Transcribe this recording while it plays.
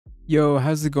Yo,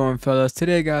 how's it going, fellas?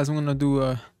 Today, guys, I'm gonna do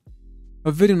a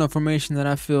video on a formation that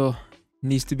I feel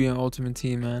needs to be an ultimate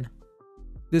team, man.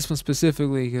 This one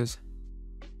specifically because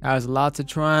it has lots of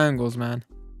triangles, man.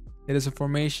 It is a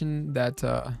formation that,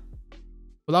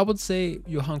 well, I would say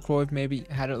Johan Cruyff maybe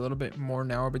had it a little bit more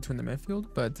narrow between the midfield,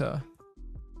 but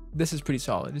this is pretty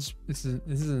solid. This is an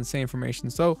insane formation.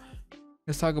 So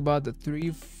let's talk about the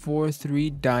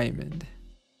 3-4-3 diamond.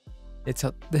 It's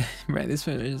a man, this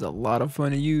one is a lot of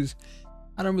fun to use.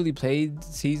 I don't really play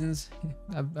seasons.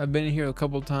 I've been here a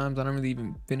couple of times. I don't really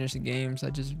even finish the games.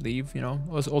 I just leave, you know.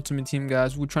 Us ultimate team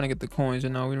guys, we're trying to get the coins, you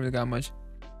know. We don't really got much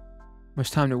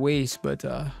time to waste. But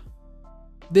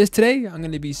today I'm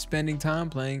gonna be spending time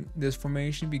playing this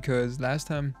formation because last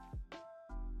time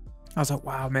I was like,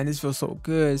 wow, man, this feels so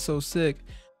good, so sick.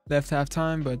 Left half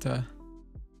time, but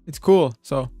it's cool.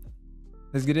 So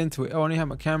let's get into it. Oh, I only have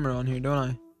my camera on here, don't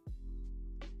I?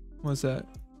 What's that?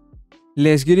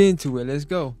 Let's get into it. Let's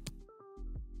go.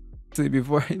 So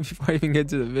before I even get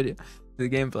to the video, the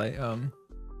gameplay,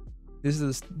 this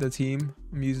is the team.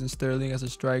 I'm using Sterling as a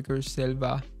striker,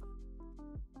 Silva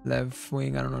left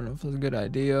wing. I don't know if it's a good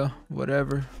idea.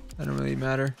 Whatever. That don't really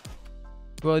matter.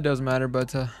 Well, it does matter,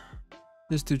 but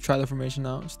just to try the formation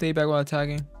out. Stay back while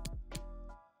attacking.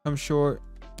 Come short,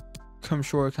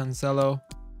 Cancelo,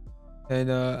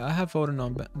 and I have Foden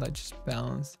on like just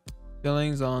balanced.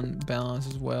 Billings on balance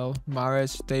as well. Mahrez,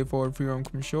 stay forward, free roam,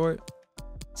 come short.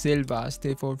 Silva,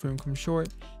 stay forward, free roam, come short.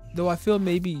 Though I feel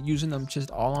maybe using them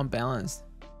just all on balance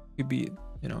could be,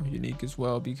 you know, unique as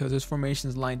well because this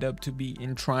formation is lined up to be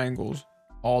in triangles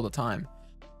all the time.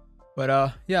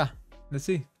 But yeah, let's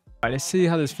see. All right, let's see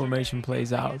how this formation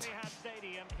plays out.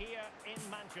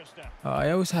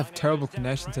 I always have terrible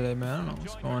connection today, man. I don't know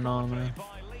what's going on, man.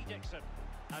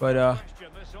 But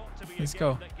let's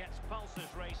go.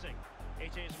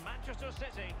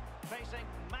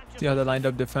 See how they're lined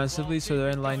up defensively, so they're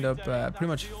in lined up pretty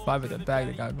much 5 at the back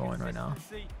they got going right now.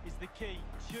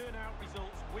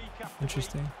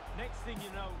 Interesting. Next thing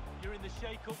you know, you're in the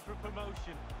shake-up for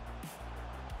promotion.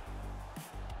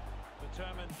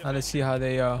 Now let's see how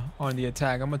they are on the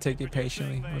attack. I'm gonna take it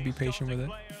patiently. I'm gonna be patient with it,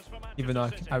 even though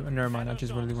never mind. I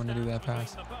just really want to do that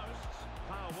pass.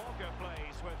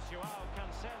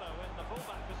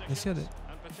 Let's see how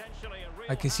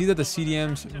I can see that the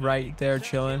CDM's right there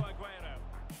chilling.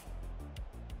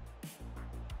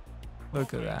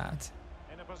 Look at that.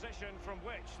 In a position from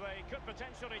which they could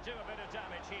potentially do a bit of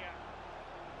damage here.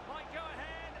 Might go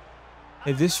ahead.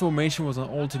 If this formation was an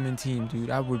ultimate team, dude,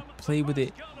 I would play with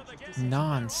it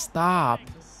non-stop.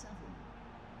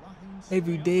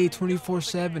 Every day,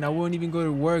 24/7. I wouldn't even go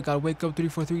to work. I'd wake up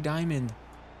 3-4-3 diamond.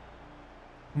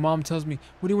 Mom tells me,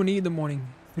 what do you want to eat in the morning?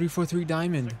 3-4-3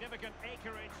 diamond.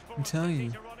 I'm telling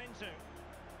you.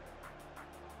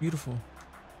 Beautiful.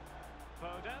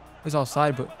 It's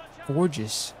outside, but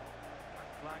gorgeous.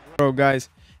 Bro, guys,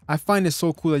 I find it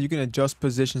so cool that you can adjust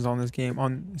positions on this game,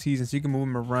 on season, so you can move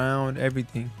them around,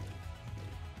 everything.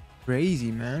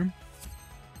 Crazy, man.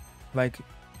 Like,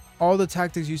 all the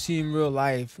tactics you see in real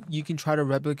life, you can try to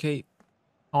replicate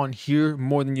on here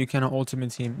more than you can on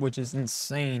Ultimate Team, which is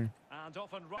insane.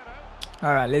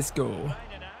 All right, let's go.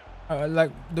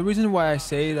 Like, the reason why I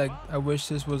say like I wish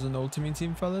this was an ultimate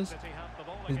team, fellas,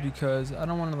 is because I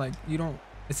don't want to, like, you don't,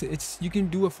 it's you can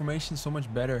do a formation so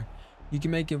much better. You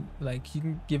can make it, like, you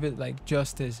can give it like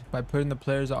justice by putting the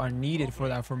players that are needed for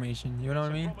that formation. You know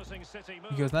what I mean?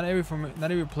 Because not every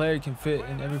player can fit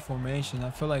in every formation. I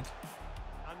feel like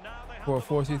for a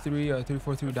 4-3-3 or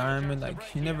 3-4-3 diamond,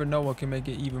 like, you never know what can make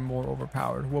it even more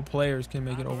overpowered. What players can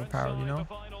make it overpowered, you know?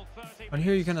 On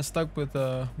here, you're kind of stuck with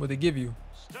what they give you.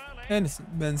 And it's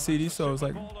Ben CD, so it's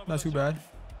like not too bad.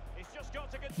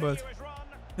 But,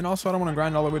 and also I don't want to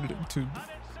grind all the way to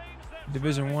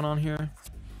Division 1 on here.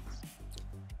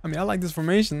 I mean, I like this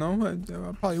formation though.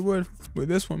 I probably would with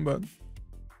this one, but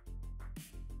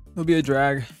it'll be a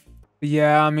drag. But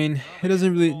yeah, I mean, it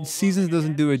doesn't really, seasons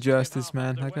doesn't do it justice,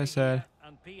 man. Like I said,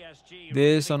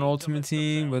 this on Ultimate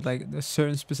Team with like the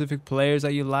certain specific players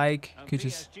that you like could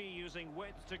just,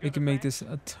 it can make this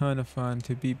a ton of fun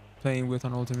to be playing with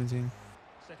on Ultimate Team.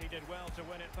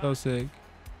 So sick.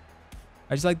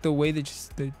 I just like the way they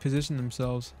position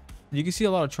themselves. You can see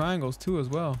a lot of triangles too as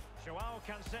well.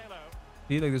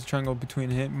 See, like there's a triangle between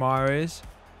him, Mahrez,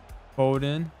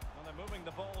 Foden,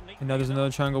 and now there's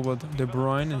another triangle with De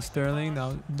Bruyne and Sterling.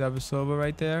 Now David Silva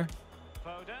right there.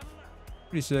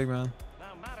 Pretty sick, man.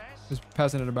 Just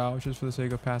passing it about just for the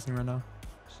sake of passing right now.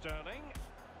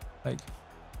 Like,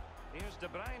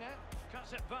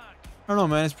 I don't know,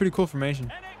 man. It's pretty cool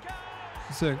formation.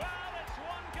 It's sick.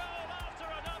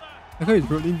 Look how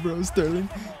he's running, bro. Sterling.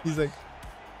 He's like,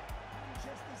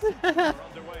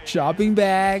 Shopping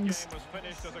bags.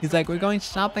 He's like, we're going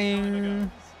shopping.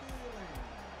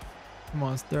 Come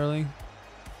on, Sterling.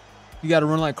 You gotta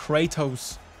run like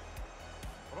Kratos.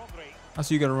 That's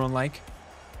what you gotta run like.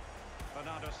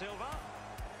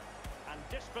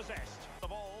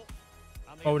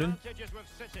 Odin.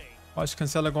 Watch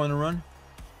Cancelo going to run.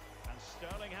 And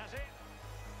Sterling has it.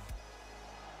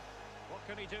 What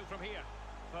can he do from here?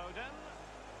 Foden.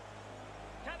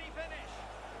 Can he finish?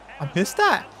 I missed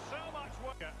that.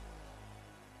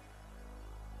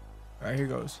 All right, here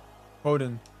goes.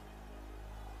 Foden.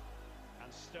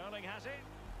 And Sterling has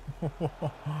it. Foden.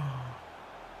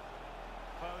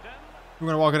 We're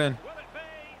gonna walk it in.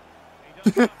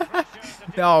 Will it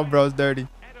be? Oh, bro, it's dirty.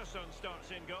 Ederson starts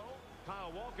in goal.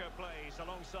 Kyle Walker plays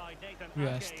alongside Nathan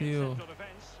Yeah, Ake still. in central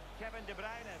defense. Kevin De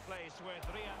Bruyne plays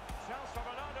with Ria. Sells for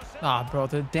Ronaldo Silva. Ah, bro,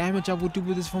 the damage I would do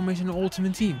with this formation in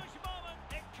Ultimate Team.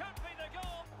 It could be the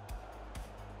goal.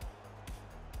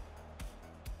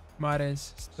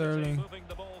 Mahrez, Sterling. Moving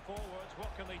the ball forwards.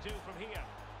 What can they do from here?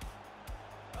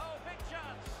 Oh, big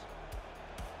chance.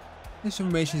 This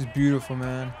formation is beautiful,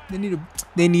 man.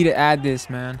 They need to add this,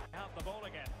 man. Out the ball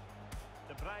again.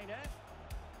 De Bruyne.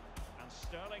 And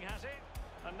Sterling has it.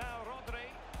 And now Rodri.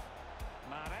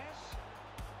 Mahrez.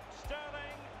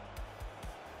 Sterling.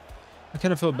 I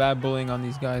kind of feel bad bullying on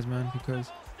these guys, man,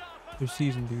 because they're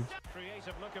seasoned dudes.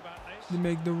 Creative look about this. They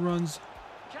make the runs,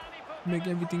 Can he put make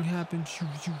them in everything front? happen. Shoo,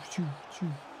 shoo, shoo, shoo.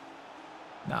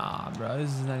 Nah, bro, this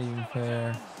is not even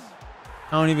fair.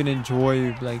 I don't even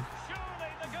enjoy like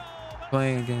Surely the goal, but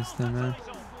playing against them, man.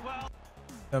 well,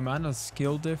 The amount of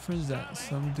skill difference that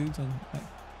some dudes on like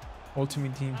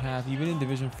Ultimate Team have, even in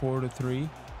Division 4 to 3,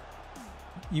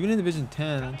 even in Division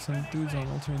 10, and some dudes on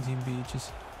Ultimate Team B,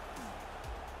 just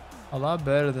a lot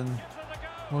better than into the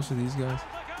goal. most of these guys.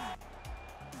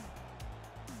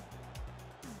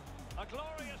 A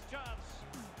glorious chance.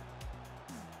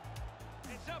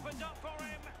 It's opened up for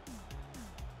him.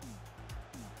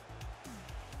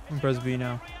 I'm press B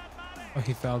now. Riyad Mahrez. Oh,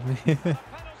 he fouled me. Penalty.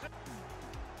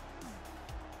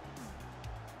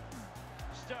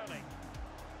 Sterling.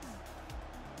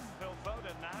 Phil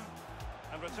Foden now.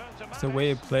 And return to It's the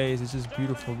way it Mahrez. plays. It's just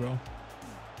beautiful, bro.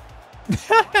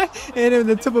 Hit him in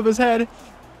the tip of his head. And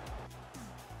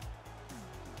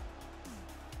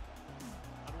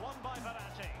won by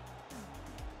Verratti.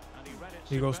 And he read it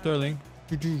Here goes superbly.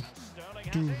 Sterling. Sterling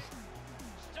has it.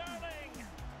 Sterling.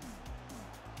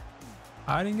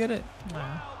 I didn't get it. Nah. Well,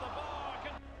 the bar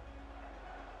can...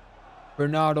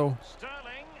 Bernardo.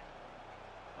 Sterling.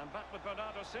 And back with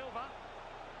Bernardo Silva.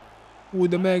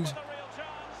 With the Megs. The real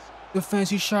chance. The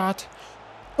fancy shot.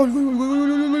 Now he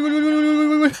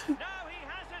has it.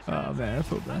 Oh man, I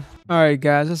feel bad. Alright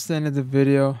guys, that's the end of the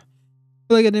video. I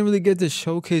feel like I didn't really get to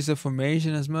showcase the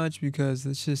formation as much because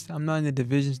it's just I'm not in the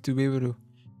divisions to be able to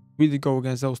really go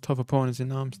against those tough opponents,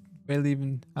 and I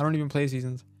don't even play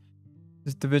seasons.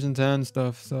 It's Division 10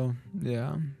 stuff, so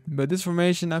yeah. But this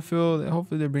formation, I feel that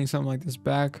hopefully they bring something like this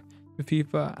back to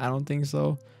FIFA. I don't think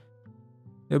so.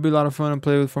 It'll be a lot of fun to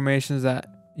play with formations that,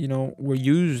 you know, were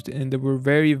used and that were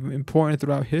very important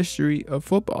throughout history of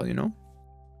football, you know.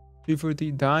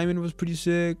 343 Diamond was pretty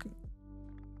sick.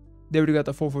 They already got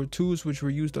the 442s, which were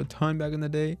used a ton back in the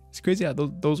day. It's crazy how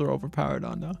those are overpowered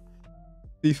on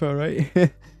FIFA,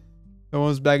 right? The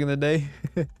ones back in the day.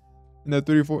 And the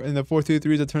 34 and the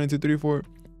 423s that turn into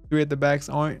 343 at the backs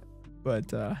aren't.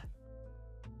 But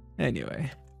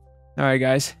anyway. Alright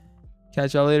guys.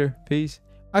 Catch y'all later. Peace.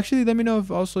 Actually, let me know if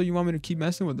also you want me to keep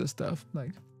messing with this stuff.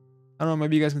 Like, I don't know,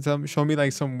 maybe you guys can show me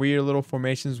like some weird little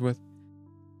formations with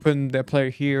putting that player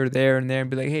here, there, and there, and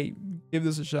be like, hey, give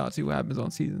this a shot, see what happens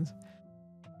on seasons.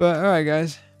 But all right,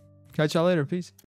 guys, catch y'all later. Peace.